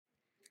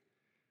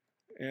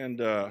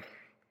And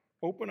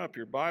open up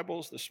your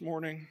Bibles this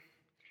morning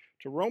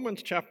to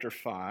Romans chapter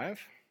 5.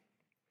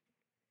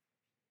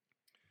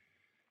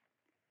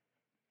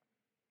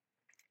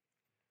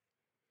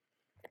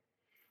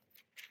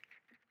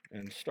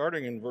 And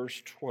starting in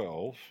verse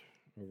 12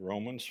 of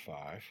Romans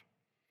 5.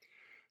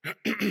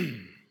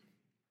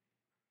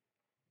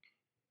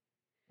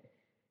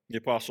 The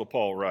Apostle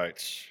Paul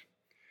writes,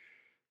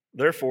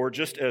 "Therefore,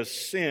 just as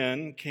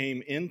sin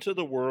came into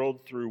the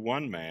world through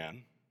one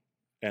man,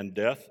 and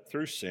death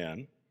through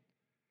sin,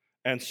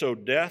 and so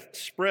death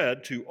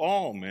spread to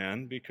all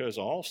men because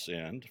all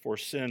sinned, for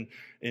sin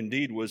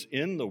indeed was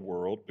in the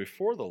world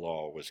before the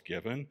law was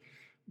given,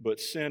 but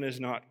sin is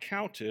not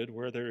counted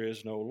where there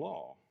is no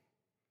law.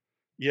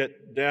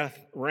 Yet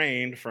death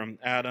reigned from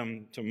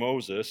Adam to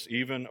Moses,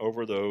 even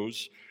over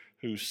those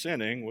whose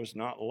sinning was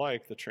not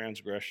like the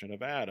transgression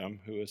of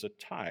Adam, who is a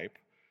type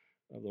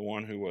of the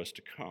one who was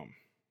to come.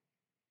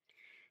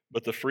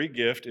 But the free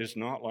gift is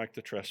not like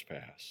the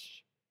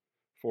trespass.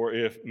 For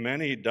if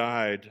many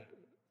died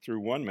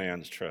through one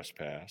man's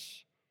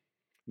trespass,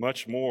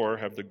 much more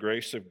have the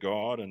grace of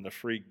God and the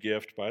free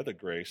gift by the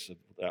grace of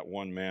that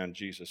one man,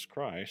 Jesus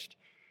Christ,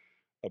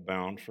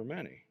 abound for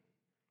many.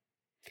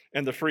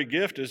 And the free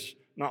gift is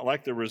not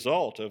like the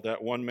result of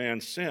that one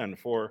man's sin,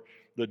 for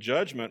the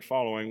judgment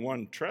following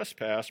one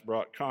trespass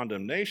brought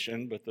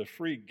condemnation, but the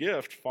free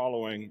gift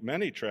following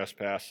many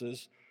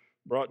trespasses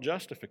brought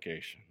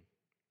justification.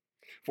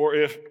 For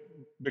if,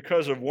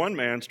 because of one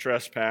man's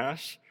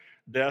trespass,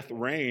 death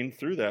reigned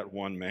through that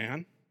one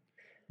man,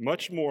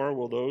 much more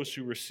will those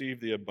who receive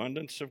the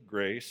abundance of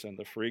grace and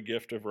the free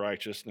gift of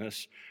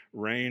righteousness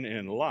reign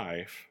in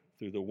life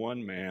through the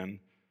one man,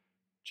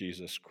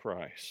 Jesus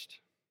Christ.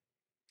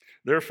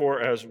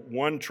 Therefore, as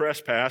one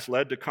trespass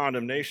led to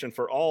condemnation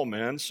for all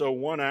men, so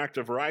one act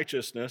of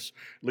righteousness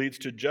leads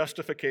to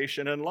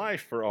justification and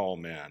life for all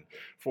men.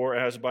 For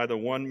as by the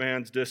one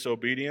man's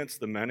disobedience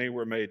the many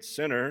were made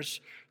sinners,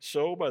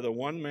 so by the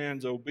one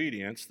man's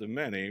obedience the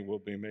many will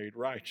be made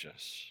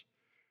righteous.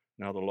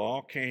 Now the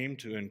law came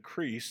to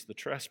increase the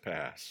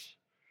trespass,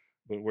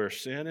 but where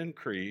sin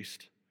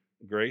increased,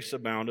 grace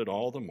abounded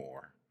all the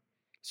more,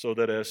 so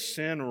that as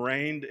sin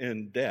reigned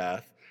in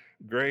death,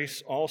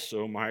 grace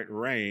also might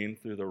reign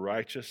through the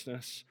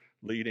righteousness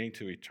leading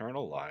to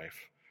eternal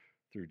life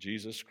through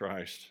Jesus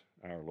Christ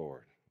our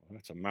Lord." Well,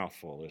 that's a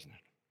mouthful, isn't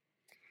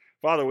it?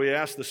 Father, we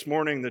ask this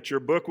morning that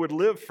your book would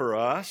live for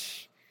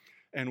us,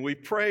 and we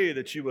pray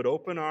that you would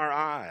open our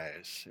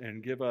eyes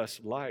and give us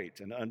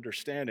light and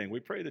understanding. We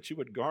pray that you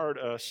would guard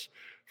us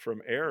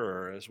from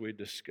error as we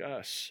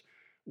discuss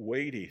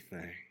weighty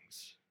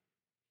things,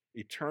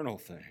 eternal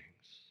things.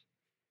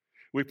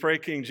 We pray,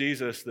 King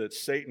Jesus, that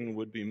Satan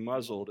would be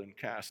muzzled and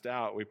cast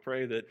out. We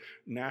pray that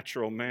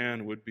natural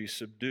man would be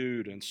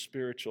subdued and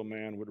spiritual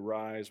man would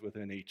rise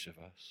within each of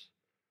us,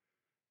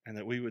 and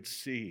that we would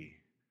see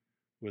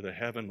with a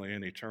heavenly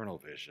and eternal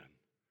vision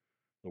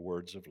the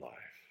words of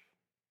life.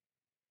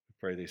 We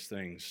pray these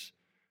things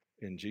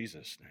in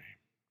Jesus' name.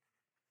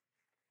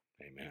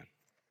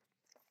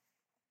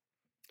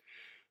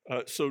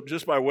 Amen. So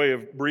just by way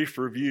of brief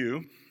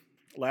review,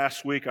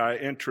 last week I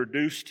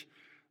introduced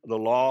the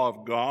law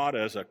of God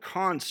as a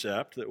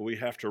concept that we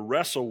have to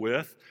wrestle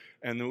with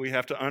and that we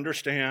have to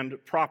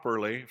understand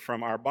properly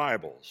from our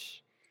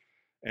Bibles.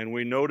 And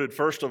we noted,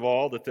 first of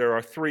all, that there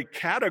are three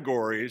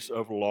categories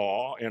of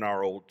law in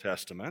our Old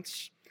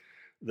Testaments.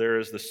 There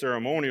is the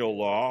ceremonial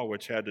law,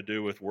 which had to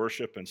do with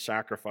worship and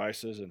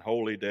sacrifices and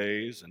holy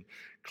days and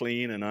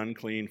clean and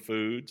unclean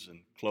foods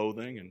and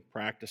clothing and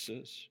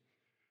practices.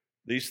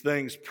 These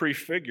things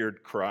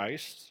prefigured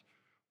Christ,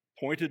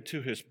 pointed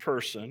to his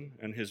person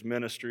and his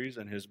ministries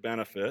and his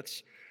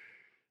benefits.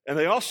 And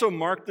they also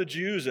marked the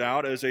Jews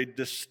out as a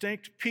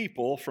distinct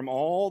people from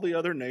all the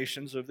other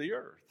nations of the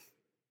earth.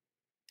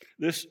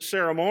 This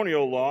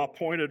ceremonial law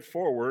pointed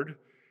forward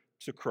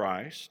to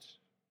Christ.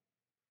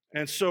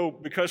 And so,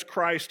 because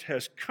Christ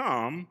has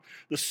come,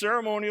 the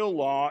ceremonial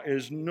law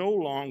is no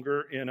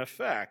longer in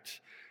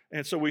effect.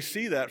 And so we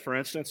see that, for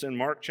instance, in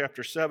Mark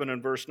chapter 7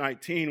 and verse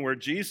 19, where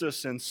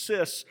Jesus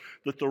insists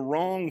that the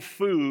wrong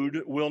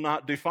food will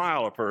not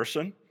defile a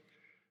person,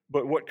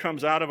 but what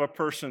comes out of a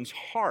person's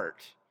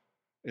heart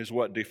is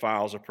what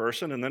defiles a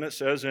person. And then it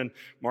says in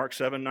Mark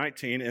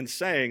 7:19, in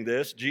saying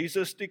this,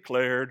 Jesus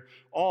declared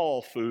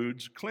all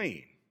foods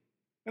clean.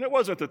 And it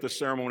wasn't that the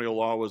ceremonial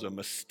law was a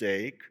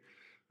mistake.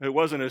 It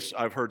wasn't, as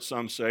I've heard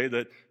some say,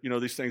 that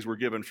these things were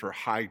given for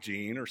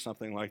hygiene or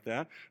something like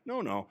that.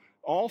 No.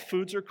 All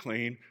foods are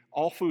clean.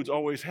 All foods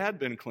always had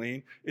been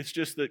clean. It's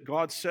just that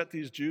God set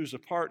these Jews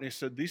apart, and he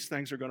said, these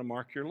things are going to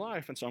mark your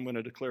life, and so I'm going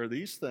to declare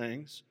these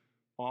things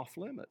off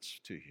limits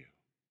to you.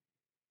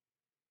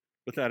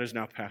 But that has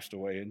now passed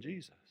away in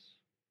Jesus.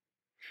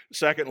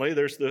 Secondly,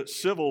 there's the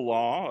civil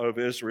law of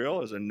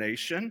Israel as a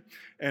nation,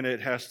 and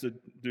it has to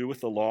do with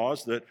the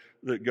laws that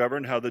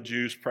govern how the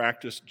Jews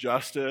practiced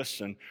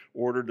justice and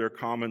ordered their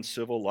common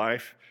civil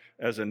life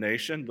as a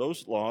nation.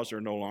 Those laws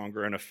are no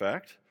longer in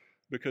effect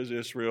because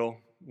Israel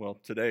well,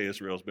 today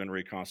Israel's been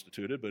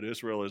reconstituted, but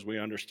Israel, as we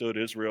understood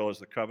Israel as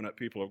the covenant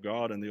people of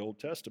God in the Old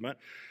Testament,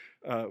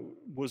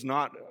 was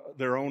not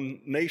their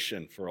own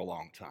nation for a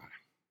long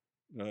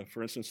time.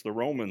 For instance, the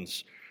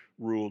Romans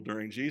ruled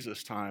during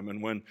Jesus' time,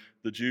 and when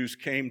the Jews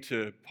came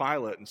to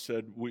Pilate and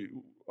said,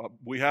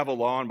 we have a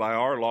law, and by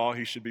our law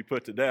he should be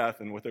put to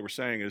death, and what they were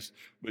saying is,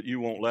 but you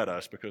won't let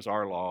us because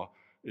our law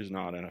is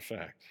not in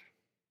effect.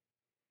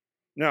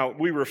 Now,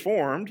 we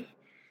Reformed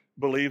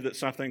believe that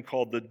something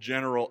called the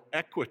general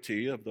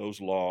equity of those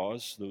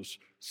laws, those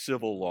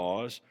civil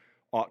laws,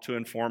 ought to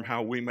inform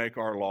how we make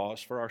our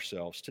laws for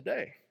ourselves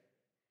today.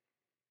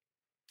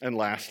 And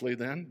lastly,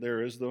 then,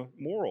 there is the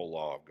moral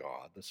law of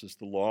God. This is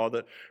the law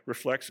that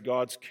reflects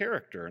God's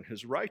character and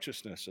his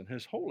righteousness and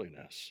his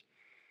holiness.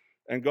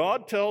 And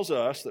God tells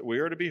us that we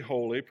are to be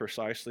holy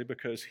precisely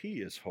because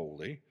he is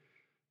holy.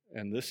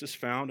 And this is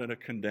found in a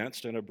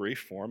condensed and a brief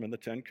form in the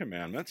Ten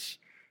Commandments.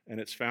 And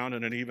it's found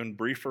in an even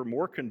briefer,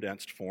 more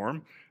condensed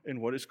form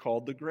in what is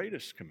called the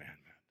greatest commandment,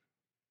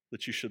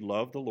 that you should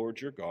love the Lord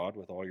your God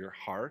with all your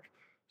heart,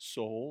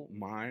 soul,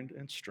 mind,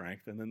 and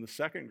strength. And then the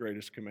second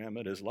greatest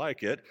commandment is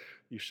like it,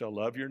 you shall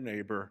love your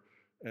neighbor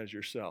as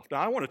yourself.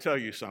 Now, I want to tell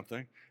you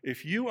something.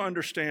 If you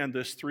understand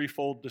this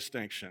threefold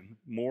distinction,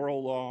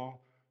 moral law,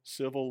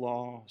 civil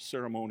law,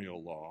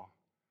 ceremonial law,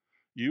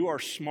 you are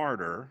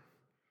smarter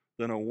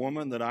than a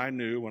woman that I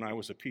knew when I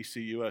was a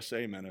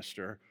PCUSA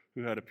minister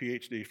who had a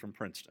PhD from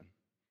Princeton.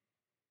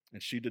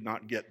 And she did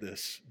not get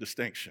this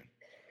distinction.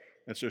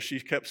 And so she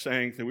kept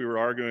saying that we were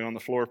arguing on the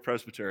floor of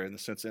Presbyterian, the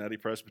Cincinnati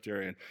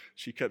Presbyterian.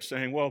 She kept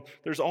saying, well,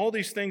 there's all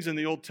these things in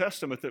the Old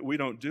Testament that we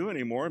don't do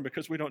anymore, and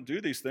because we don't do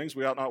these things,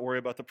 we ought not worry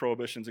about the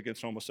prohibitions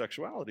against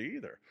homosexuality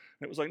either.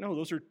 And it was like, no,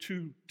 those are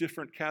two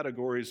different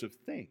categories of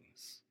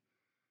things.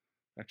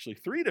 Actually,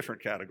 three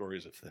different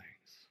categories of things.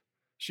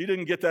 She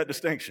didn't get that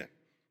distinction.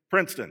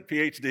 Princeton,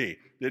 PhD,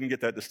 didn't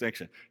get that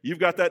distinction. You've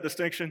got that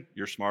distinction,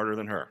 you're smarter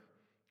than her.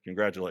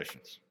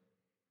 Congratulations.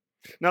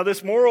 Now,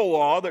 this moral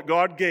law that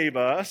God gave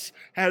us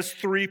has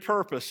three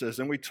purposes,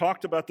 and we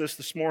talked about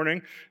this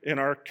morning in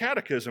our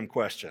catechism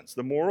questions.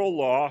 The moral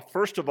law,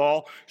 first of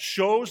all,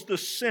 shows the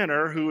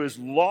sinner who is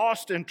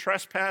lost in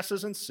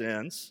trespasses and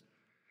sins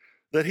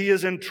that he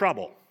is in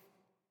trouble,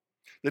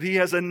 that he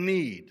has a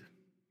need,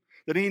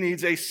 that he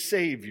needs a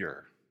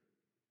Savior.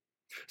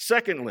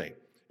 Secondly,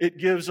 it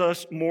gives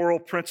us moral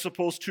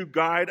principles to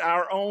guide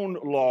our own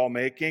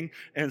lawmaking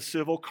and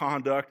civil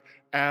conduct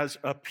as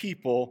a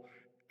people,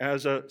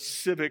 as a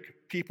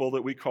civic people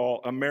that we call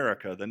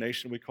America, the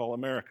nation we call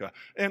America,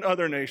 and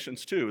other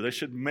nations too. They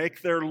should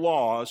make their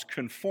laws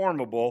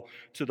conformable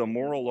to the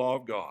moral law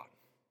of God,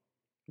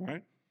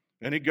 right?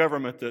 Any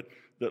government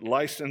that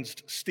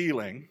licensed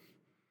stealing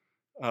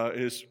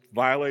is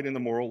violating the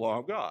moral law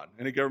of God.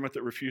 Any government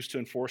that refused to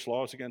enforce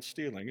laws against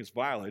stealing is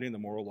violating the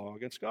moral law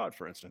against God,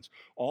 for instance.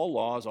 All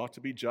laws ought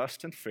to be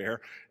just and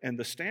fair, and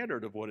the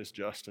standard of what is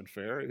just and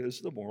fair is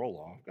the moral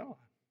law of God.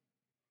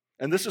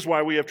 And this is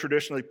why we have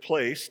traditionally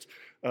placed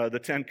the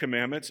Ten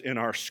Commandments in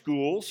our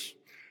schools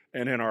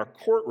and in our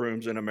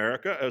courtrooms in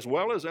America, as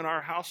well as in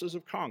our houses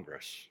of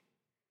Congress.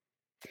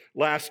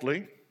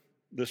 Lastly,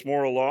 this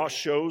moral law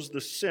shows the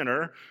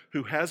sinner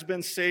who has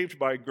been saved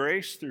by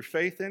grace through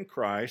faith in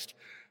Christ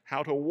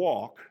how to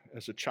walk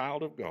as a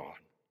child of God,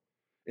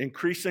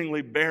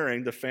 increasingly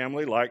bearing the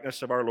family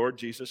likeness of our Lord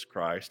Jesus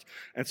Christ.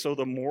 And so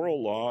the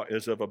moral law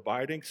is of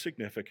abiding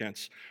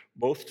significance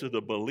both to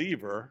the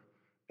believer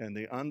and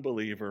the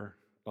unbeliever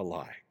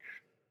alike.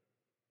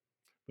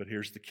 But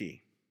here's the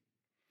key.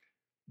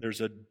 There's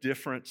a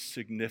different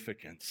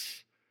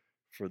significance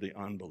for the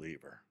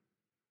unbeliever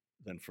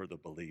than for the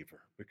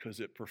believer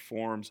because it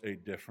performs a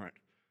different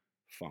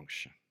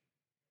function.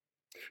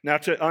 Now,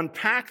 to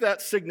unpack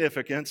that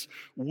significance,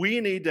 we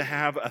need to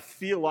have a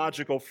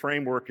theological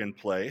framework in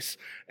place,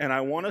 and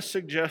I want to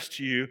suggest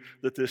to you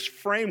that this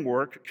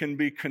framework can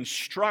be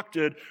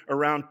constructed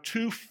around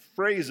two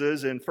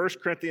phrases in 1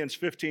 Corinthians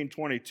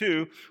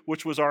 15:22,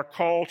 which was our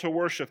call to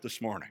worship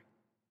this morning.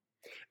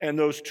 And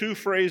those two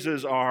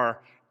phrases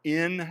are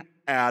in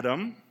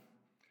Adam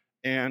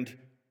and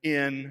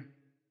in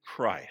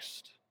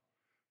Christ.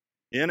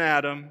 In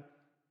Adam,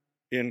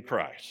 in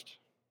Christ.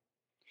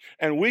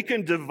 And we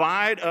can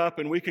divide up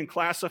and we can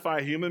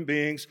classify human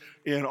beings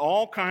in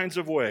all kinds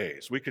of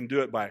ways. We can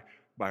do it by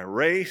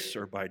race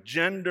or by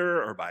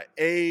gender or by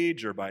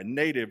age or by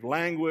native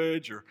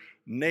language or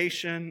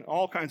nation,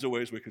 all kinds of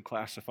ways we can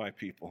classify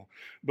people.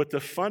 But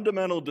the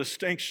fundamental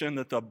distinction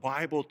that the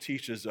Bible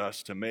teaches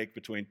us to make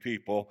between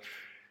people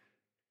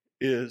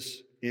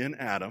is in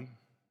Adam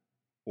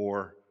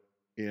or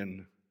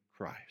in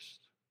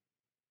Christ.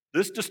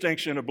 This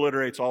distinction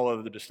obliterates all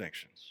other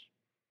distinctions.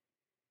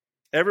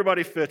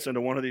 Everybody fits into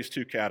one of these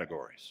two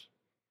categories.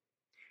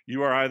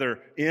 You are either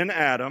in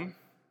Adam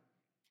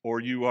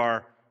or you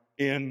are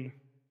in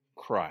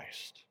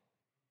Christ.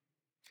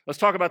 Let's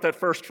talk about that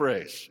first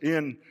phrase,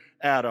 in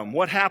Adam.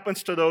 What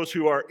happens to those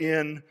who are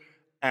in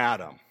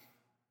Adam?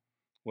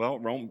 Well,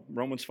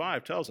 Romans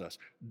 5 tells us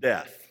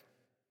death.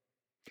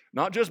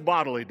 Not just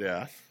bodily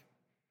death,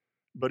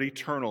 but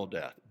eternal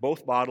death,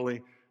 both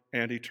bodily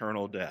and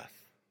eternal death.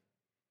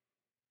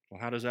 Well,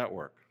 how does that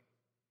work?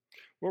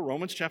 Well,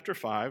 Romans chapter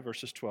 5,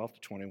 verses 12 to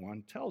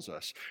 21 tells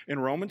us. In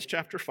Romans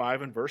chapter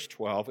 5 and verse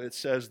 12, it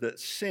says that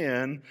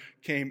sin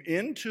came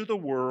into the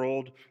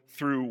world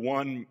through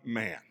one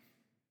man,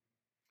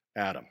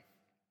 Adam.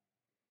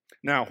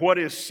 Now, what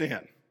is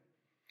sin?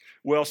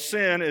 Well,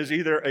 sin is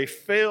either a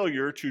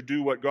failure to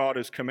do what God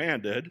has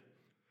commanded,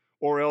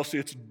 or else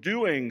it's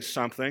doing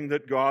something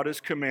that God has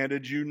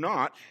commanded you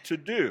not to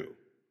do.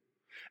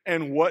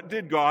 And what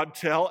did God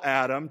tell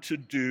Adam to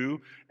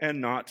do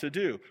and not to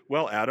do?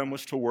 Well, Adam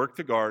was to work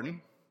the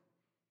garden.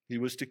 He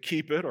was to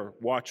keep it or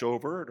watch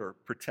over it or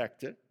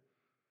protect it.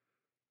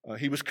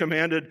 He was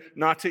commanded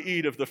not to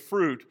eat of the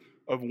fruit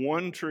of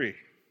one tree.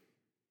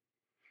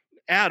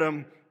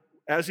 Adam,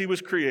 as he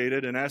was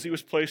created and as he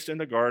was placed in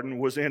the garden,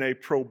 was in a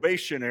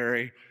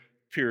probationary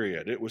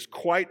period. It was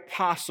quite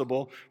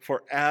possible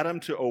for Adam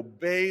to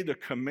obey the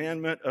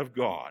commandment of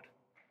God.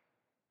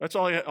 That's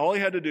all he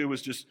had to do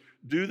was just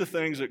do the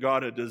things that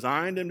God had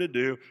designed him to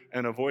do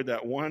and avoid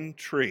that one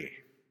tree.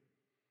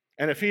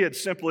 And if he had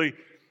simply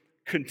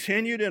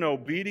continued in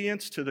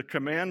obedience to the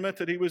commandment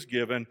that he was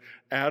given,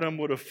 Adam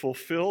would have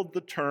fulfilled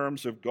the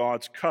terms of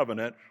God's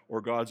covenant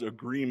or God's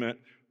agreement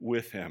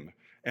with him.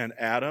 And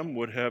Adam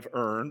would have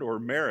earned or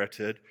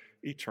merited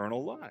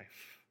eternal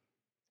life.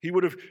 He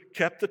would have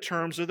kept the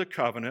terms of the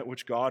covenant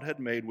which God had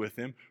made with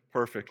him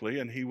perfectly,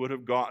 and he would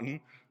have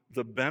gotten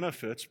the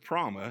benefits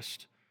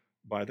promised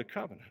by the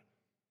covenant.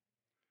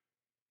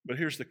 But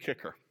here's the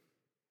kicker.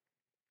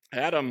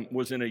 Adam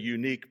was in a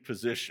unique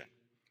position.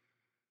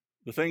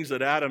 The things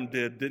that Adam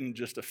did didn't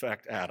just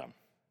affect Adam.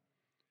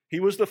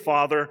 He was the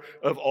father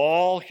of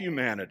all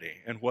humanity,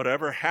 and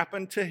whatever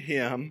happened to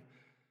him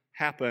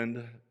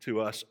happened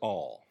to us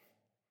all.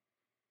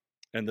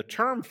 And the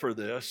term for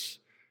this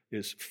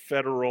is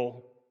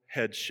federal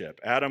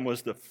headship. Adam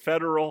was the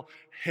federal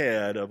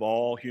head of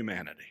all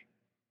humanity.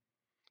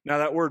 Now,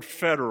 that word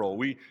federal,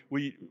 we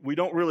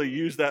don't really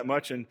use that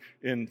much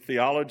in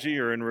theology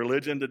or in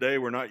religion today.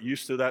 We're not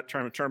used to that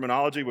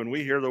terminology. When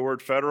we hear the word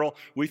federal,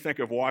 we think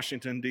of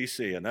Washington,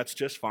 D.C., and that's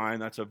just fine.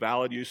 That's a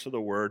valid use of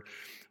the word.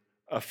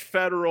 A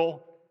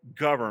federal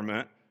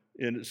government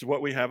is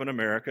what we have in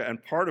America,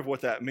 and part of what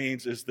that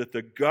means is that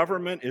the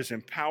government is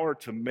empowered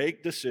to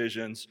make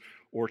decisions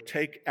or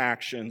take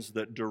actions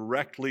that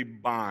directly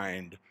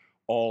bind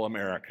all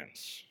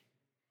Americans.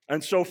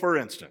 And so, for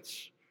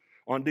instance,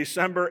 on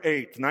December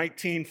 8th,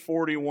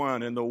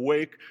 1941, in the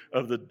wake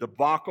of the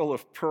debacle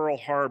of Pearl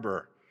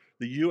Harbor,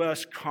 the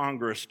U.S.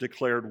 Congress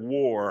declared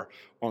war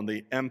on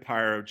the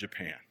Empire of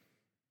Japan.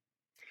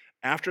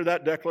 After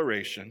that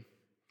declaration,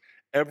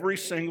 every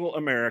single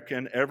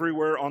American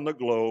everywhere on the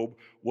globe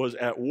was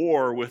at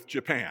war with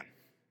Japan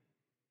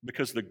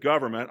because the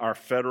government, our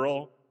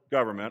federal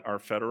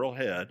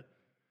head,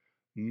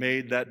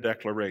 made that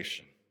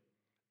declaration,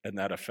 and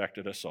that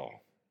affected us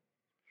all.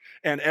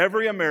 And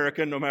every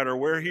American, no matter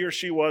where he or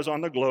she was on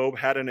the globe,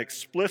 had an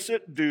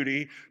explicit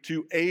duty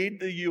to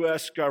aid the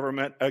U.S.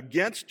 government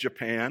against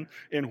Japan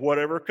in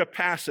whatever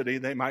capacity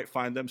they might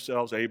find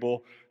themselves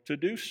able to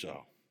do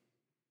so.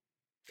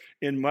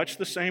 In much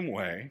the same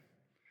way,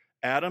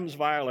 Adam's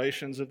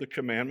violations of the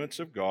commandments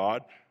of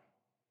God,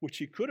 which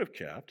he could have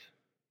kept,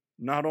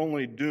 not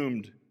only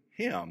doomed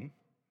him,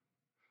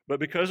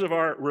 but because of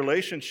our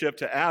relationship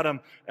to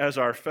Adam as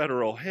our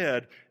federal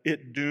head,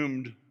 it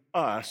doomed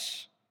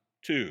us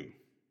too.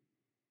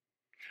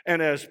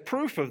 And as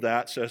proof of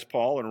that, says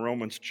Paul in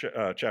Romans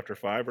chapter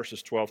 5,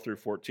 verses 12 through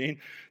 14,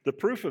 the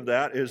proof of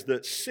that is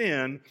that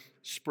sin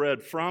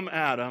spread from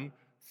Adam,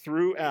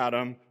 through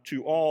Adam,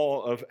 to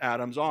all of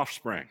Adam's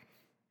offspring.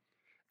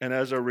 And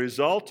as a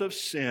result of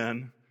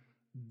sin,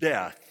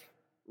 death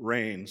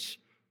reigns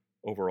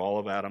over all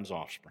of Adam's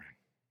offspring.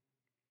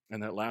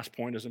 And that last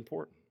point is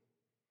important.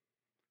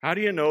 How do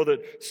you know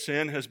that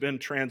sin has been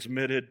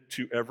transmitted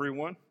to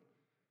everyone?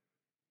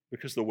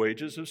 Because the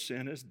wages of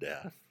sin is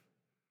death,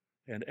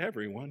 and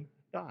everyone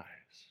dies.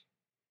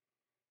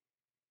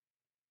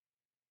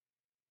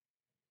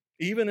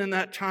 Even in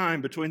that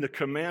time between the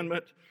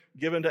commandment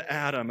given to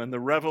Adam and the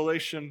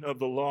revelation of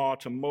the law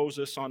to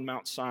Moses on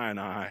Mount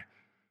Sinai,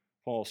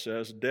 Paul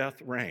says, death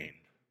reigned.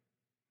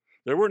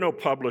 There were no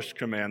published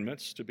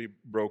commandments to be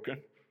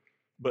broken,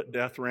 but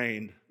death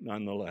reigned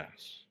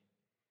nonetheless.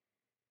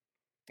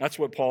 That's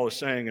what Paul is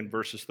saying in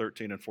verses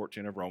 13 and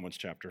 14 of Romans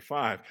chapter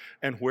 5.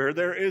 And where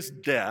there is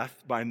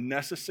death, by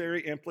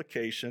necessary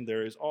implication,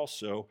 there is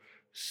also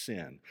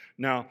sin.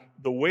 Now,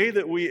 the way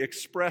that we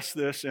express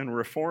this in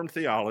Reformed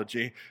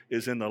theology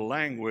is in the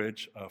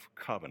language of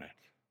covenant.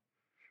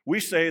 We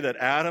say that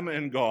Adam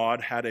and God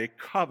had a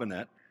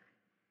covenant,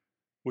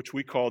 which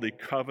we call the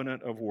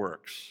covenant of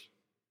works.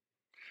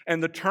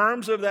 And the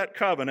terms of that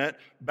covenant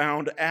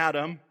bound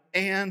Adam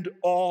and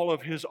all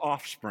of his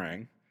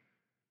offspring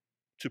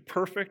to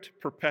perfect,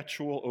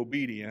 perpetual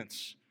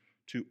obedience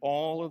to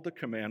all of the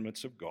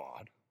commandments of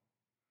God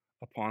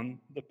upon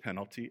the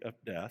penalty of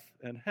death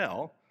and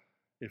hell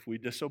if we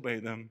disobey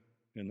them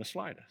in the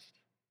slightest.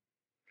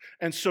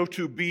 And so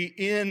to be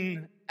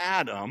in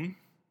Adam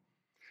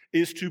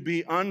is to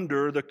be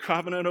under the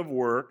covenant of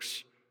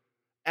works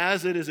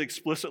as it is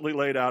explicitly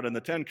laid out in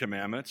the Ten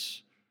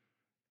Commandments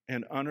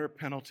and under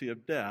penalty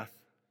of death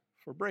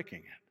for breaking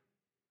it.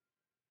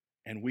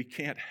 And we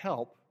can't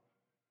help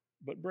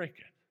but break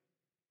it.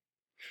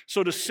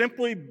 So to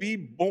simply be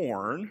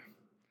born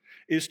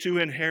is to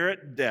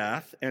inherit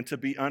death and to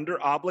be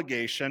under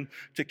obligation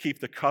to keep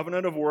the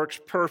covenant of works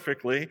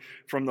perfectly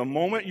from the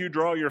moment you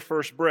draw your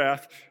first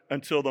breath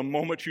until the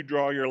moment you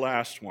draw your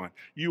last one.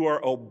 You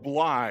are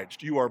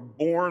obliged, you are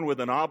born with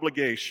an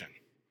obligation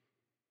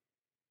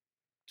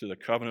to the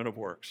covenant of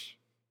works,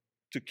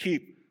 to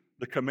keep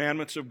the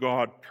commandments of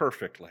God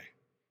perfectly.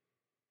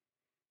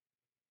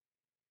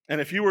 And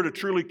if you were to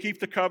truly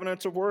keep the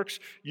covenants of works,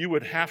 you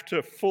would have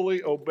to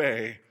fully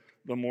obey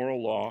the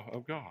moral law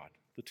of God,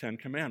 the Ten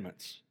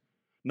Commandments.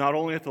 Not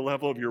only at the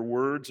level of your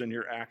words and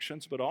your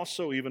actions, but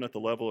also even at the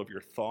level of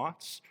your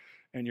thoughts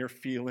and your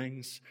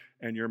feelings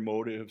and your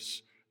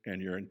motives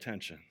and your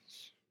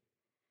intentions.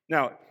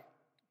 Now,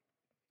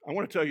 I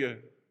want to tell you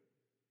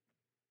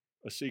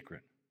a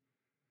secret.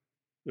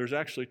 There's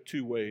actually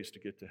two ways to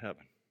get to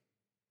heaven.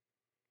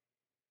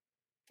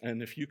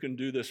 And if you can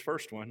do this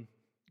first one,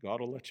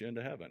 God will let you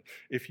into heaven.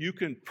 If you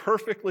can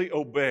perfectly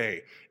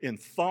obey in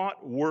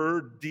thought,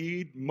 word,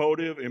 deed,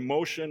 motive,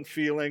 emotion,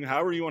 feeling,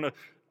 however you want to,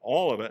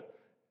 all of it,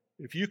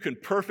 if you can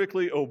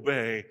perfectly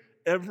obey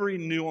every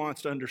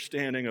nuanced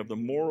understanding of the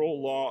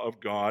moral law of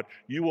God,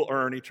 you will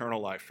earn eternal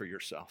life for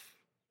yourself.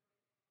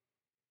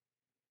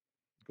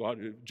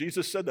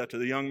 Jesus said that to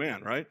the young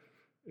man, right?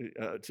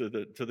 To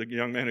the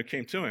young man who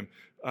came to him.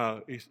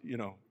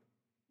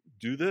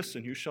 Do this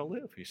and you shall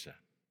live, he said.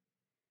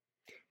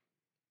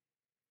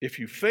 If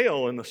you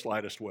fail in the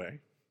slightest way,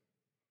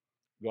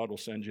 God will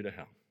send you to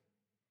hell.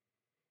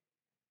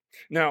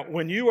 Now,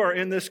 when you are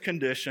in this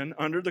condition,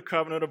 under the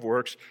covenant of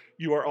works,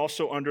 you are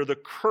also under the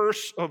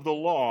curse of the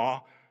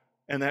law,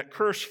 and that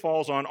curse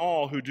falls on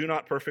all who do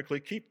not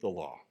perfectly keep the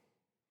law.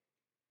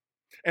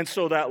 And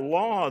so that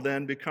law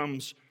then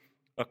becomes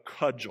a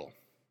cudgel.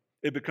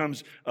 It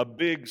becomes a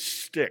big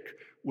stick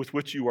with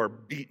which you are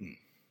beaten.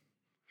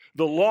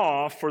 The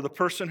law, for the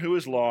person who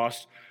is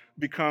lost,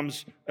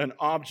 becomes an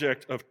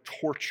object of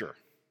torture,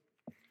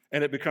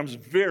 and it becomes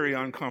very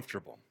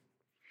uncomfortable.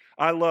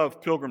 I love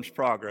Pilgrim's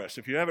Progress.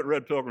 If you haven't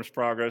read Pilgrim's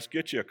Progress,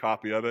 get you a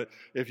copy of it.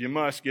 If you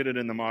must, get it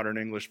in the modern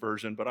English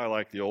version, but I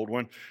like the old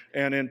one.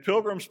 And in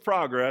Pilgrim's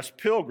Progress,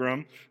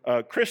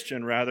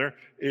 Christian,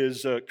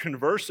 is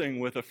conversing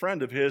with a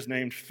friend of his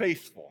named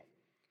Faithful.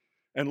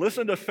 And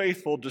listen to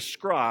Faithful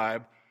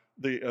describe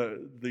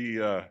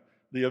the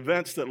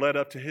events that led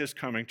up to his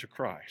coming to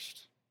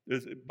Christ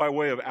by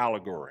way of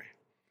allegory.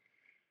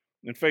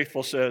 And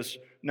Faithful says,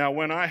 "Now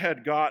when I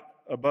had got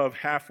above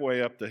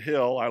halfway up the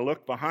hill, I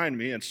looked behind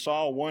me and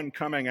saw one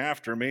coming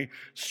after me,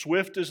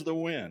 swift as the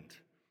wind.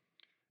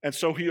 And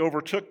so he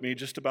overtook me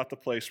just about the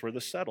place where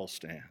the settle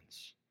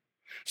stands.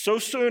 So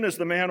soon as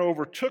the man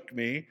overtook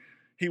me,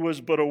 he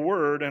was but a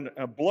word and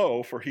a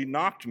blow, for he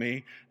knocked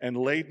me and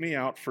laid me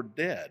out for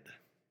dead.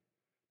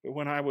 But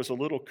when I was a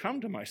little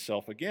come to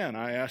myself again,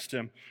 I asked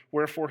him,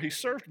 wherefore he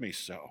served me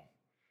so?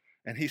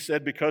 And he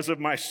said, because of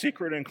my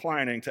secret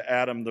inclining to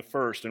Adam the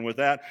first. And with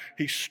that,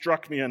 he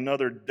struck me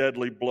another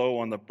deadly blow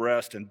on the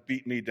breast and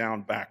beat me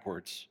down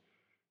backwards.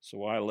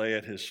 So I lay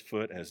at his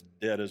foot as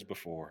dead as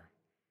before.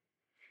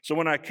 So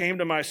when I came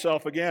to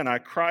myself again, I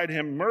cried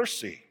him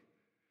mercy.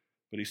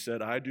 But he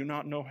said, I do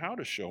not know how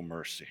to show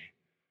mercy.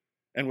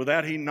 And with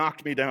that, he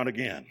knocked me down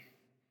again.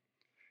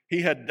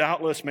 He had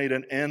doubtless made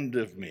an end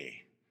of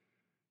me,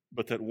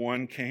 but that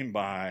one came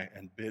by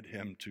and bid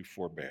him to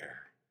forbear.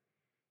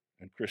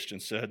 And Christian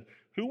said,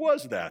 who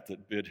was that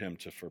bid him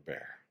to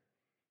forbear?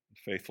 And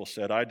Faithful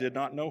said, I did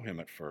not know him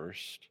at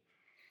first,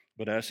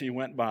 but as he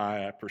went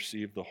by, I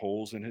perceived the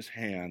holes in his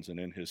hands and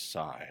in his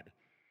side.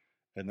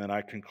 And then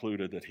I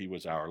concluded that he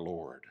was our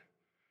Lord.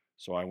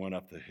 So I went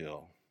up the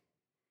hill.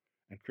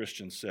 And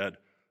Christian said,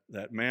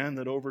 that man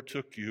that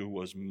overtook you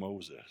was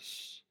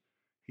Moses.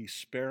 He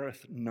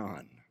spareth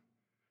none,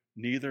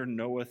 neither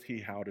knoweth he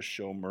how to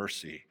show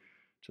mercy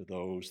to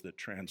those that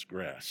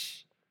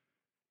transgress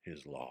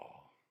his law.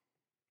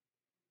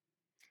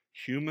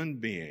 Human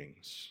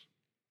beings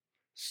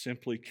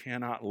simply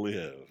cannot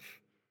live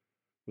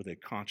with a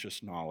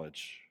conscious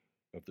knowledge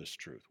of this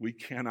truth. We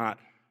cannot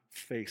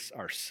face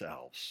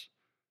ourselves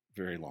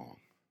very long.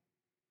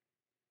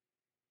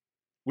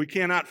 We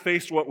cannot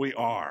face what we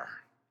are.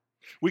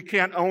 We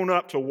can't own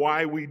up to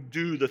why we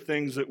do the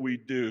things that we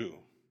do.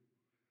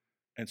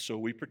 And so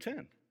we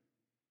pretend.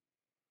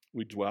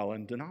 We dwell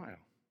in denial.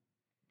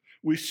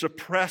 We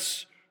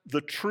suppress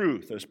the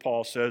truth, as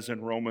Paul says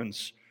in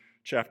Romans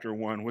chapter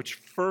 1, which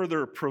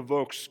further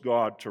provokes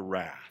God to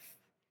wrath.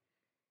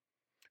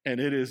 And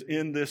it is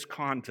in this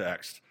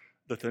context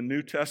that the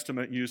New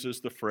Testament uses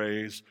the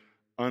phrase,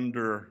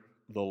 under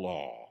the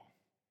law.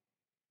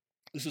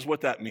 This is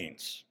what that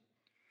means.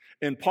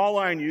 In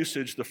Pauline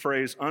usage, the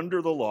phrase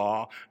under the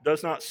law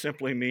does not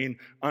simply mean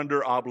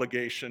under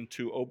obligation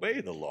to obey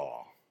the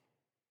law.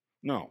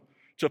 No.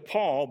 To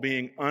Paul,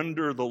 being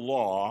under the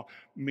law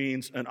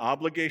means an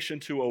obligation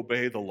to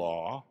obey the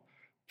law,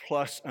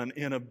 plus an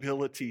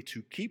inability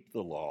to keep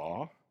the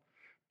law,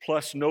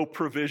 plus no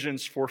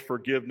provisions for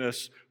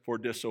forgiveness for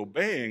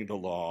disobeying the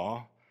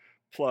law,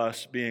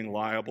 plus being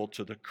liable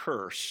to the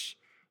curse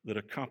that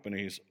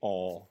accompanies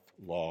all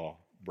law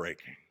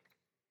breaking.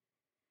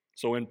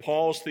 So in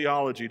Paul's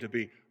theology, to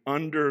be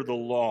under the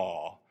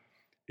law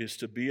is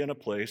to be in a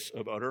place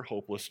of utter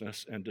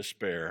hopelessness and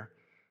despair,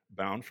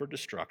 bound for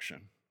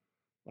destruction,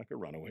 like a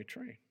runaway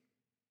train.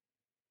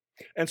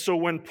 And so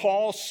when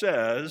Paul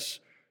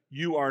says,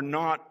 you are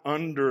not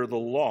under the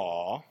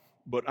law,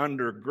 but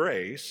under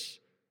grace,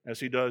 as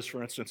he does,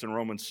 for instance, in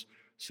Romans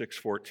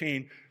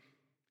 6:14,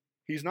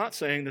 he's not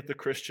saying that the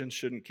Christian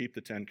shouldn't keep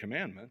the Ten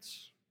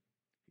Commandments.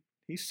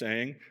 He's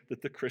saying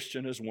that the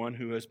Christian is one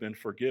who has been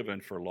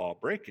forgiven for law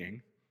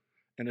breaking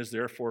and is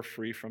therefore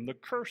free from the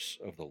curse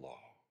of the law.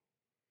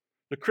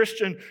 The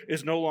Christian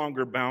is no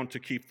longer bound to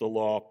keep the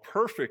law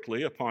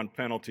perfectly upon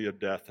penalty of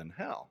death and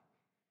hell.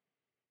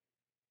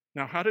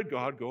 Now, how did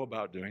God go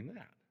about doing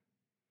that?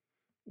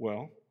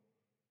 Well,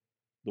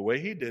 the way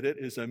he did it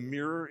is a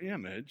mirror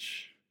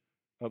image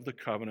of the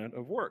covenant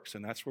of works,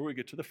 and that's where we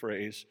get to the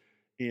phrase,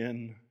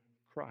 in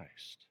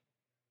Christ.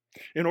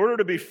 In order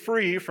to be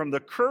free from the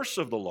curse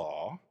of the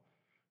law,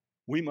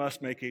 we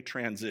must make a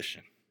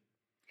transition.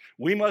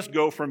 We must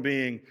go from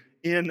being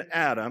in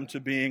Adam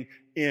to being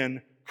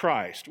in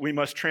Christ. We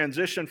must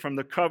transition from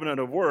the covenant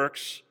of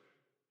works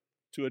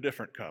to a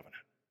different covenant,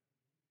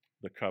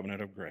 the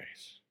covenant of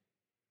grace.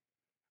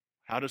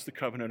 How does the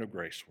covenant of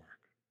grace work?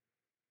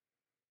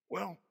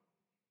 Well,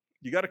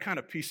 you got to kind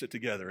of piece it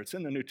together. It's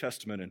in the New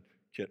Testament in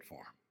kit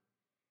form.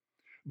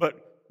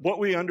 But what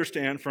we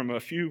understand from a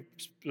few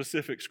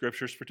specific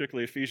scriptures,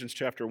 particularly Ephesians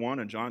chapter 1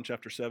 and John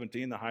chapter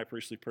 17, the high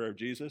priestly prayer of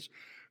Jesus,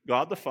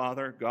 God the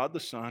Father, God the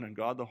Son, and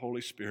God the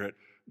Holy Spirit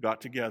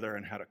got together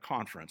and had a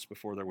conference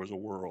before there was a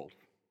world.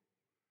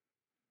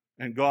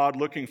 And God,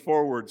 looking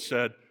forward,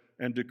 said,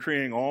 and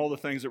decreeing all the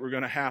things that were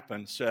going to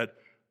happen, said,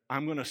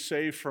 I'm going to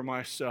save for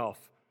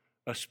myself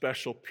a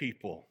special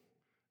people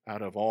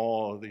out of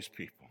all of these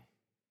people.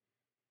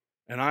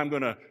 And I'm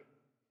going to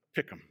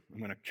pick them. I'm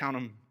going to count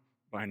them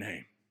by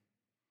name.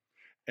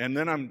 And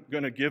then I'm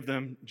going to give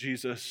them,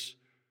 Jesus,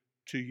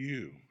 to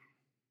you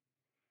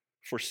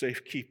for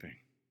safekeeping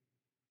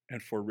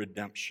and for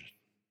redemption.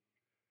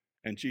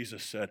 And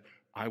Jesus said,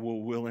 I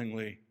will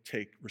willingly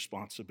take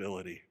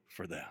responsibility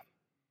for them.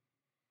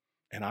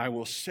 And I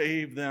will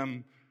save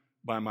them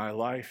by my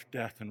life,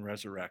 death, and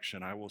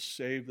resurrection. I will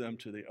save them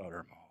to the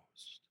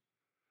uttermost.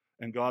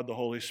 And God, the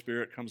Holy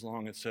Spirit, comes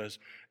along and says,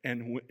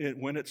 and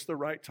when it's the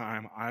right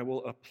time, I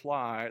will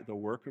apply the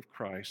work of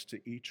Christ to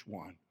each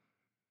one,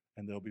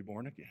 and they'll be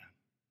born again.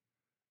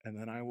 And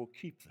then I will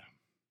keep them.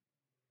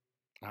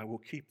 I will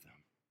keep them.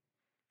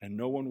 And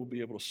no one will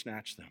be able to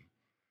snatch them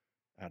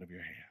out of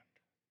your hand.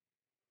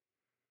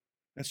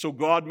 And so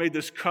God made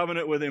this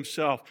covenant with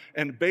himself.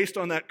 And based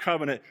on that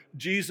covenant,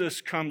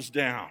 Jesus comes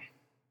down.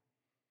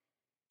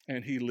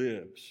 And he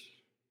lives.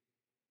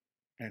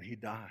 And he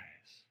dies.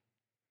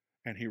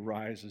 And he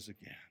rises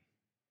again.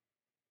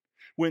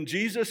 When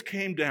Jesus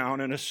came down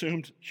and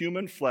assumed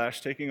human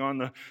flesh, taking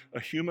on a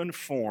human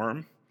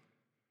form,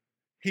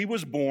 he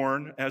was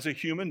born as a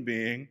human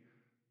being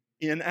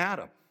in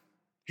Adam.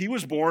 He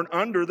was born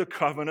under the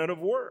covenant of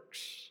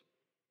works.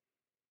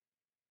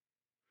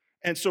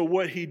 And so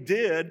what he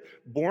did,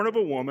 born of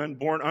a woman,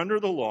 born under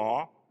the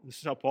law, this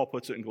is how Paul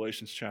puts it in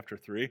Galatians chapter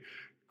 3,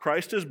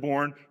 Christ is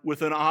born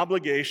with an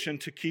obligation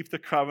to keep the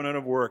covenant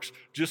of works,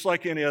 just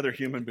like any other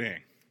human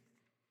being.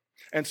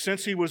 And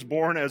since he was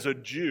born as a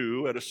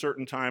Jew at a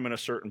certain time in a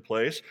certain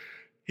place,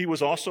 he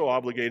was also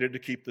obligated to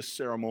keep the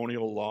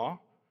ceremonial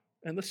law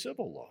and the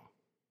civil law.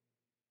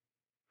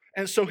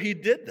 And so he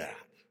did that.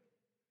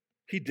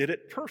 He did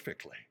it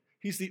perfectly.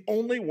 He's the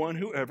only one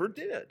who ever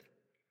did.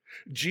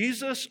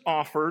 Jesus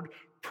offered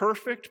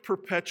perfect,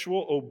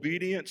 perpetual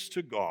obedience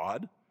to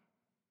God,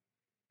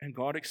 and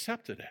God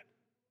accepted it.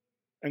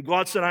 And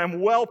God said, I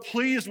am well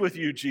pleased with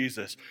you,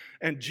 Jesus.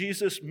 And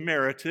Jesus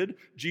merited,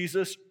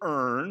 Jesus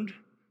earned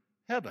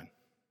heaven.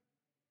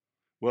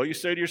 Well, you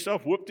say to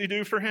yourself,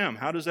 whoop-de-doo for him.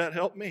 How does that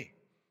help me?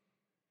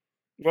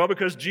 Well,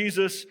 because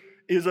Jesus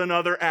is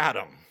another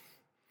Adam.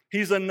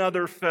 He's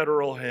another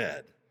federal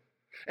head.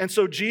 And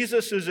so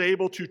Jesus is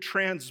able to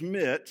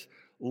transmit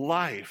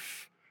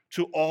life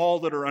to all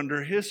that are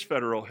under his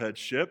federal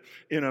headship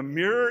in a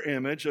mirror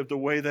image of the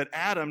way that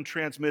Adam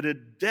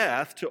transmitted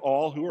death to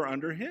all who are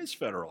under his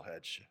federal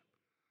headship.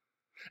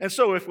 And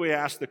so if we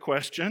ask the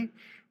question,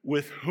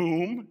 with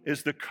whom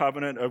is the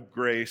covenant of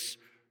grace,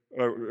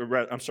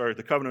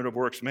 the covenant of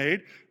works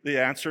made? The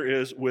answer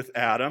is with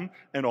Adam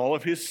and all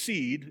of his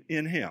seed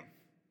in him.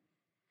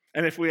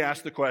 And if we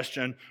ask the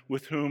question,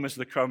 with whom is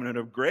the covenant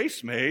of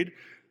grace made,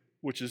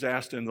 which is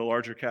asked in the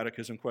larger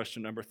catechism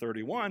question number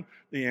 31,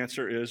 the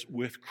answer is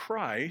with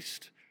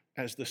Christ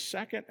as the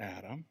second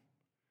Adam,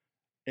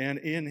 and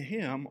in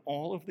him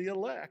all of the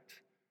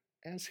elect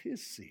as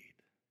his seed.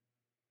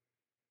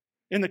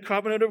 In the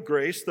covenant of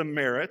grace, the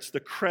merits,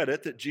 the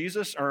credit that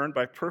Jesus earned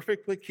by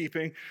perfectly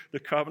keeping the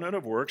covenant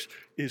of works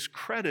is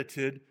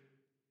credited,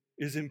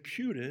 is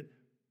imputed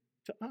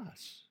to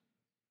us.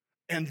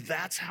 And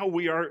that's how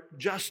we are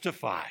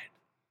justified.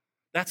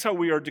 That's how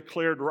we are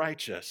declared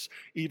righteous,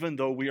 even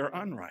though we are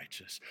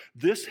unrighteous.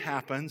 This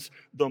happens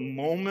the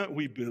moment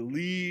we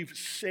believe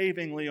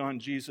savingly on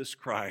Jesus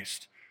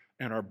Christ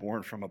and are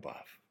born from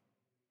above.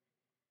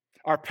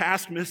 Our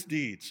past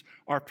misdeeds,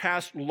 our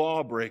past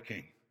law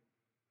breaking,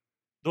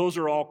 those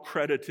are all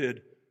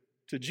credited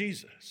to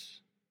Jesus.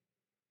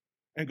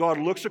 And God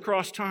looks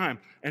across time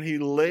and he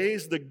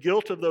lays the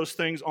guilt of those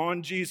things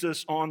on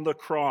Jesus on the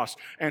cross.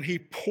 And he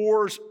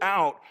pours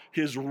out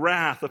his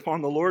wrath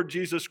upon the Lord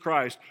Jesus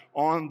Christ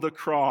on the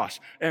cross.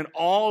 And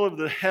all of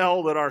the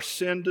hell that our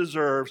sin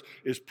deserves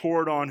is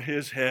poured on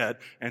his head.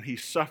 And he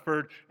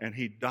suffered and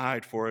he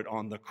died for it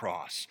on the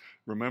cross.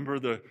 Remember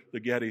the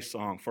Getty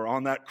song, for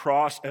on that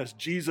cross as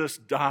Jesus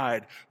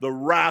died, the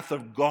wrath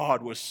of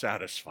God was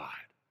satisfied.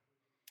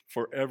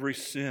 For every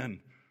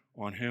sin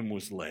on him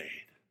was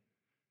laid.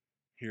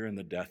 Here in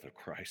the death of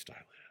Christ I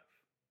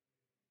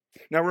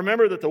live. Now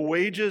remember that the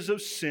wages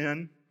of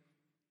sin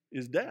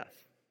is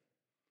death.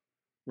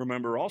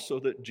 Remember also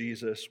that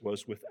Jesus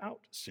was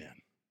without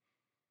sin,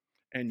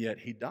 and yet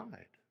he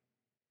died.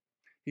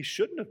 He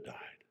shouldn't have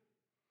died.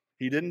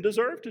 He didn't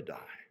deserve to die.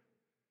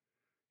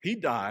 He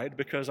died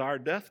because our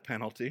death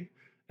penalty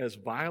as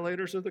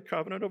violators of the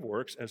covenant of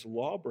works, as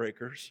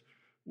lawbreakers,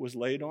 was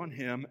laid on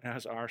him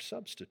as our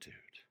substitute.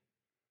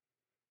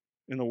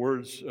 In the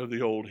words of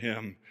the old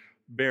hymn,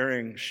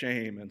 bearing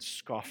shame and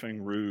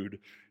scoffing rude,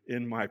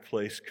 in my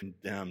place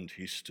condemned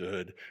he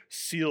stood,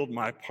 sealed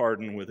my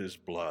pardon with his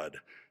blood.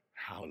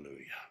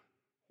 Hallelujah.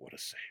 What a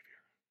Savior.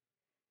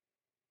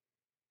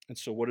 And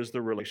so what is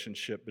the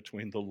relationship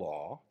between the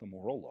law, the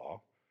moral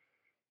law,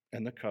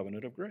 and the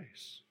covenant of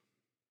grace?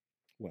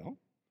 Well,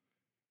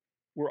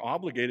 we're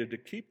obligated to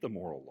keep the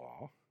moral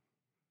law,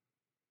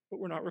 but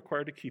we're not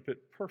required to keep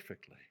it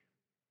perfectly.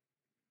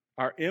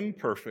 Our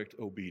imperfect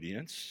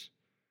obedience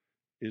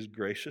is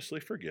graciously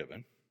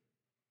forgiven,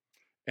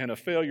 and a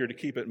failure to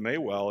keep it may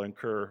well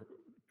incur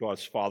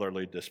God's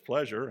fatherly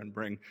displeasure and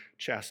bring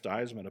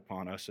chastisement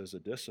upon us as a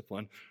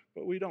discipline,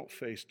 but we don't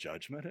face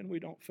judgment and we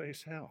don't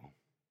face hell.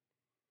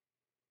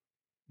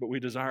 But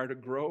we desire to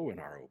grow in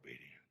our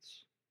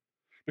obedience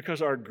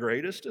because our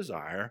greatest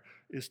desire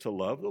is to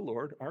love the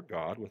Lord our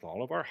God with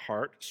all of our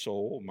heart,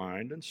 soul,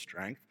 mind, and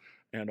strength,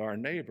 and our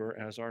neighbor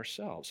as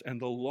ourselves. And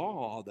the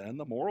law, then,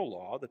 the moral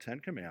law, the Ten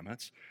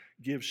Commandments,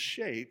 gives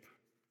shape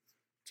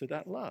to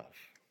that love.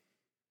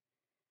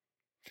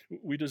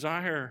 We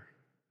desire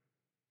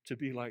to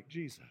be like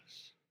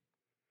Jesus,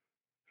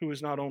 who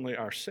is not only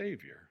our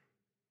Savior,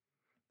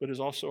 but is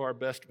also our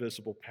best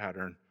visible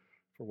pattern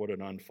for what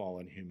an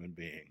unfallen human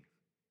being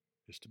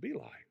is to be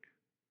like.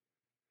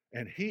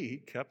 And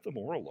he kept the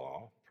moral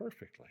law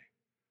perfectly.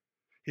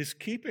 His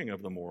keeping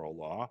of the moral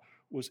law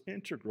was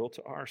integral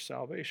to our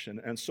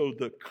salvation. And so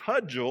the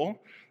cudgel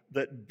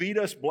that beat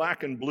us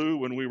black and blue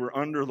when we were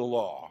under the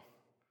law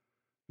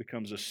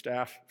becomes a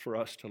staff for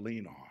us to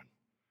lean on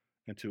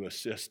and to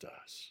assist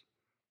us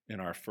in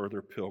our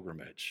further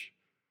pilgrimage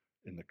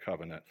in the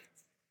covenant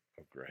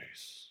of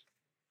grace.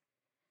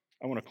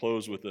 I want to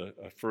close with a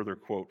further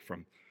quote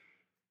from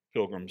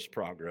Pilgrim's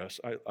Progress.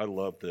 I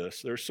love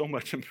this. There's so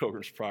much in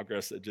Pilgrim's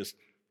Progress that just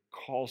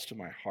calls to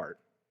my heart.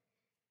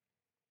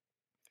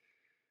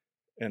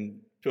 And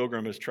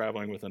Pilgrim is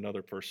traveling with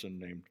another person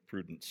named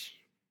Prudence.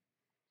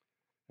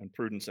 And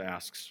Prudence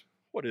asks,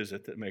 what is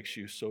it that makes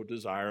you so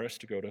desirous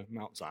to go to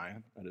Mount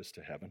Zion, that is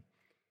to heaven?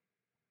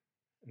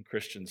 And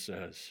Christian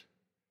says,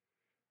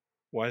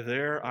 why,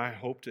 there I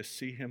hope to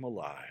see him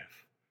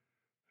alive,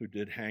 who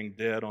did hang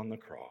dead on the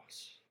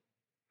cross.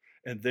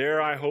 And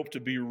there I hope to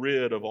be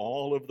rid of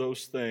all of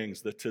those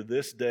things that to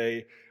this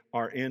day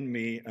are in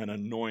me an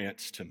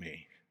annoyance to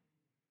me.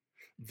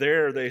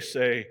 There, they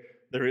say,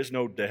 there is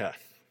no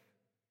death,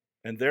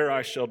 and there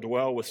I shall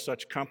dwell with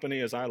such company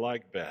as I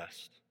like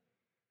best.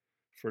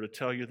 For to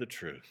tell you the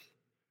truth,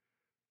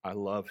 I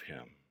love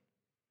him,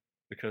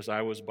 because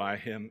I was by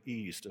him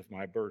eased of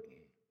my burden.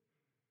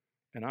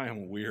 And I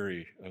am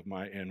weary of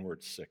my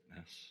inward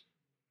sickness,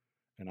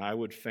 and I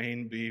would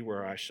fain be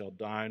where I shall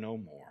die no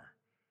more,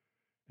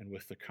 and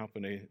with the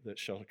company that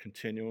shall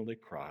continually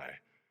cry,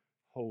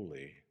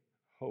 holy,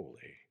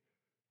 holy,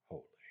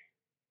 holy.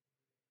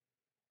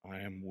 I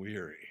am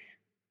weary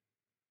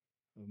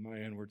of my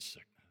inward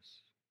sickness.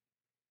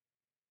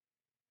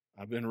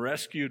 I've been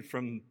rescued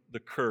from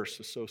the curse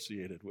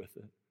associated with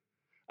it.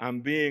 I'm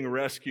being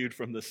rescued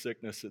from the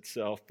sickness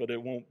itself, but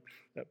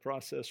that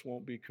process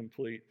won't be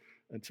complete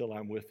until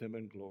I'm with him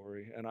in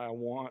glory. And I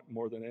want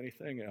more than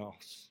anything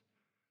else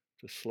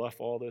to slough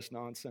all this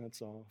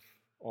nonsense off,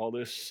 all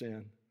this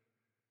sin.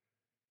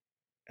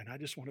 And I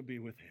just want to be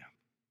with him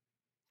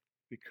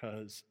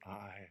because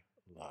I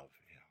love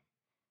him.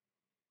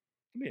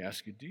 Let me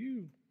ask you, do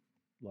you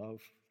love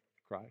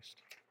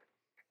Christ?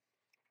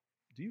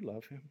 Do you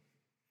love him?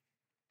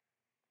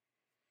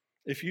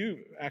 If you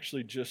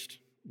actually just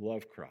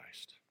love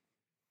Christ,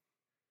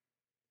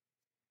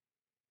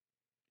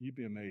 you'd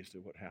be amazed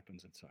at what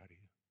happens inside of you.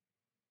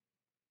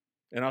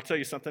 And I'll tell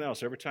you something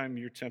else. Every time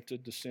you're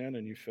tempted to sin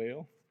and you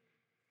fail,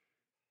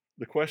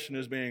 the question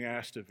is being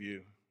asked of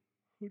you,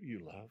 who do you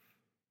love?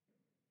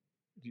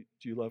 Do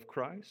you love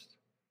Christ?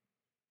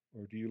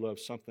 Or do you love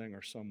something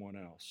or someone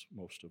else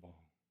most of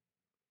all?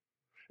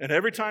 And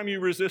every time you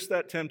resist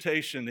that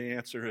temptation, the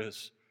answer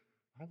is,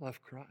 I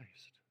love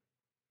Christ.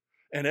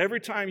 And every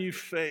time you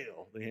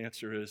fail, the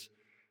answer is,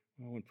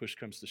 well, when push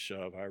comes to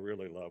shove, I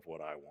really love what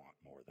I want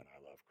more than I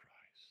love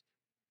Christ.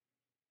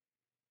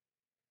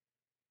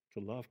 To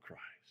love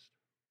Christ.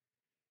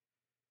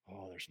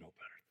 Oh, there's no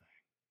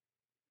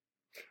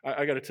better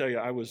thing. I got to tell you,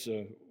 I was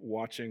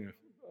watching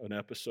an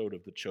episode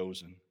of The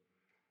Chosen.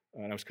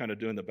 And I was kind of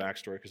doing the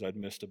backstory because I'd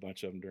missed a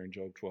bunch of them during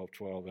Job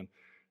 12:12. And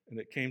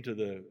it came to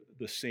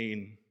the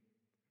scene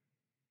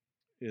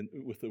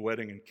with the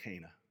wedding in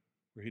Cana,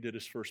 where he did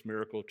his first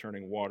miracle,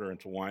 turning water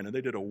into wine. And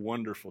they did a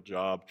wonderful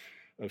job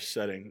of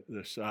setting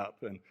this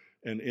up.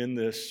 And in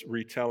this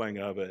retelling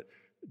of it,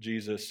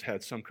 Jesus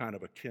had some kind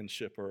of a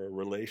kinship or a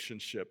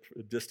relationship,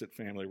 a distant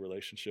family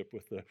relationship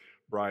with the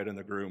bride and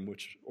the groom,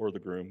 which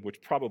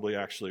probably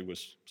actually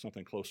was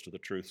something close to the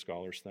truth,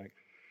 scholars think.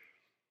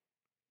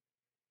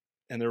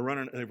 And they've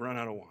run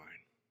out of wine.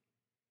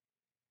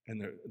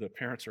 And the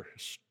parents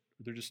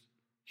they're just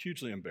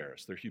hugely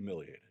embarrassed. They're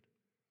humiliated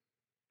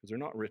because they're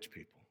not rich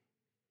people.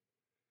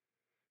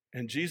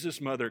 And Jesus'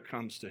 mother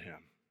comes to him.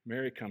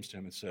 Mary comes to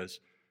him and says,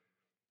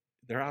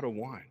 they're out of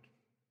wine.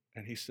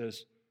 And he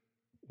says,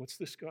 what's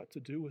this got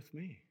to do with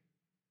me?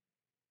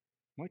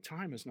 My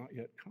time has not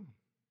yet come.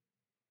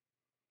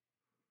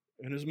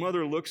 And his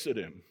mother looks at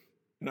him.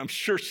 And I'm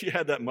sure she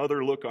had that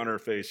mother look on her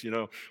face,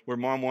 where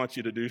mom wants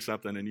you to do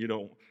something and you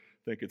don't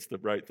think it's the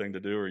right thing to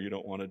do or you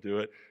don't want to do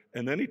it.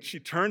 And then she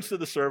turns to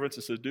the servants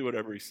and says, do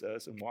whatever he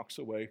says, and walks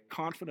away,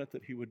 confident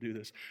that he would do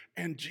this.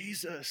 And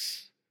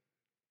Jesus,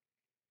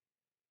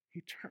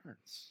 he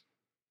turns.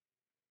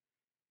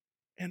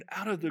 And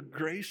out of the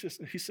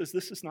graciousness, he says,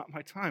 this is not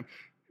my time.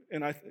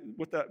 And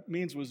what that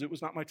means was it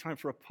was not my time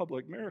for a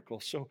public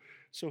miracle. So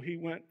he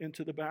went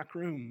into the back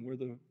room where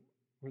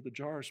the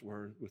jars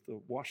were with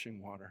the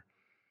washing water.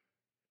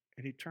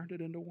 And he turned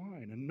it into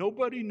wine. And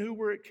nobody knew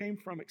where it came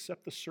from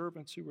except the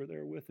servants who were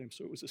there with him.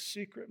 So it was a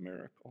secret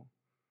miracle.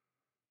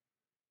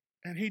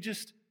 And he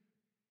just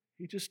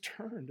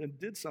turned and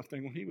did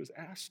something when he was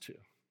asked to.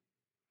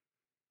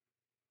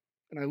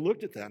 And I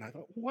looked at that and I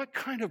thought, what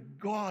kind of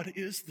God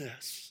is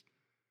this?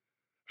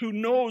 Who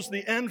knows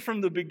the end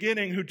from the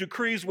beginning, who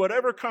decrees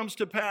whatever comes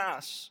to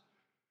pass,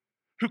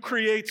 who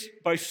creates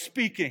by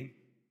speaking,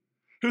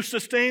 who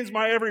sustains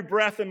my every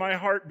breath and my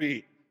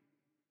heartbeat.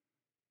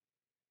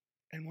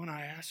 And when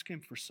I ask him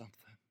for something,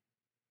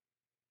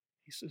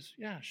 he says,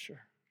 yeah,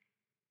 sure.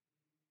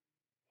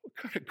 What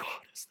kind of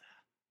God is that?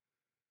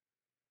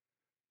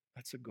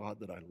 That's a God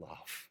that I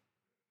love,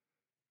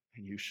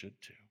 and you should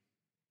too.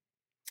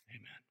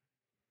 Amen.